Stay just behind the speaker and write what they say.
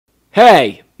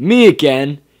Hey, me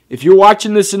again. If you're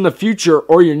watching this in the future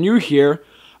or you're new here,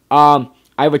 I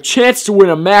have a chance to win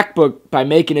a MacBook by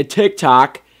making a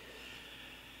TikTok.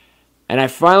 And I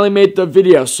finally made the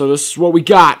video, so this is what we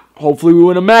got. Hopefully we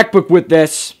win a MacBook with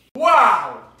this.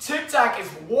 Wow, TikTok is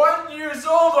 1 year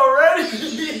old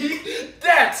already?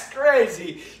 That's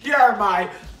crazy. Here are my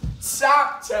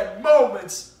top 10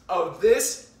 moments of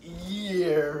this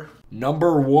year.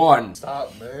 Number 1.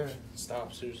 Stop, man.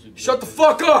 Stop, seriously. Shut the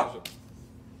fuck up!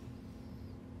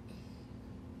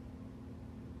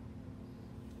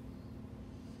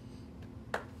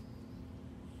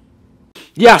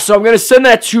 Yeah, so I'm going to send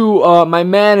that to my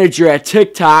manager at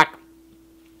TikTok.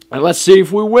 And let's see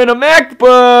if we win a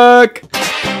MacBook!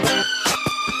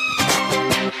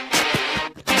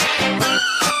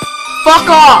 Fuck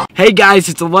off! Hey guys,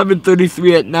 it's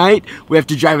 11:33 at night. We have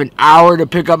to drive an hour to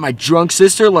pick up my drunk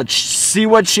sister. Let's see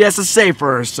what she has to say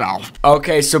for herself.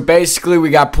 Okay, so basically we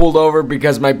got pulled over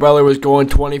because my brother was going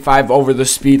 25 over the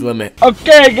speed limit.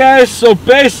 Okay guys, so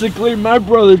basically my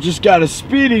brother just got a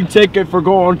speeding ticket for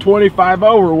going 25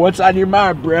 over. What's on your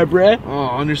mind, bruh?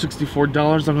 Oh,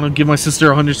 $164. I'm gonna give my sister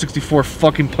 164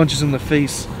 fucking punches in the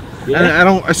face. Yeah. And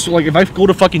I swear, like, if I go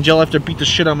to fucking jail after I beat the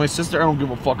shit out of my sister, I don't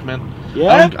give a fuck, man.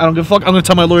 Yeah? I don't give a fuck. I'm gonna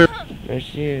tell my lawyer. There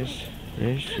she is.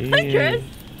 There she is. Hi, Chris.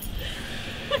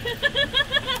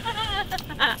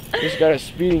 Just got a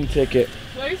speeding ticket.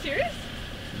 Are you serious?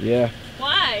 Yeah.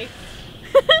 Why?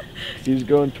 He's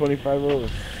going 25 over.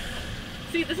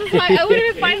 See, this is why I would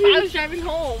have been fine if I was driving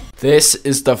home. This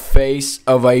is the face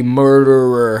of a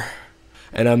murderer.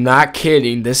 And I'm not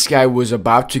kidding. This guy was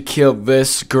about to kill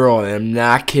this girl. And I'm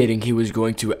not kidding. He was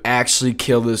going to actually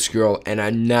kill this girl. And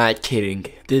I'm not kidding.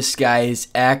 This guy is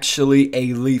actually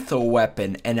a lethal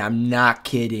weapon. And I'm not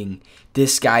kidding.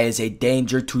 This guy is a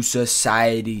danger to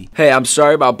society. Hey, I'm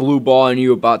sorry about blue balling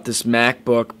you about this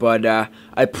MacBook. But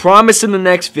I promise in the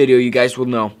next video you guys will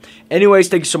know. Anyways,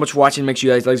 thank you so much for watching. Make sure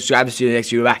you guys like, subscribe, and see you in the next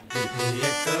video. Bye.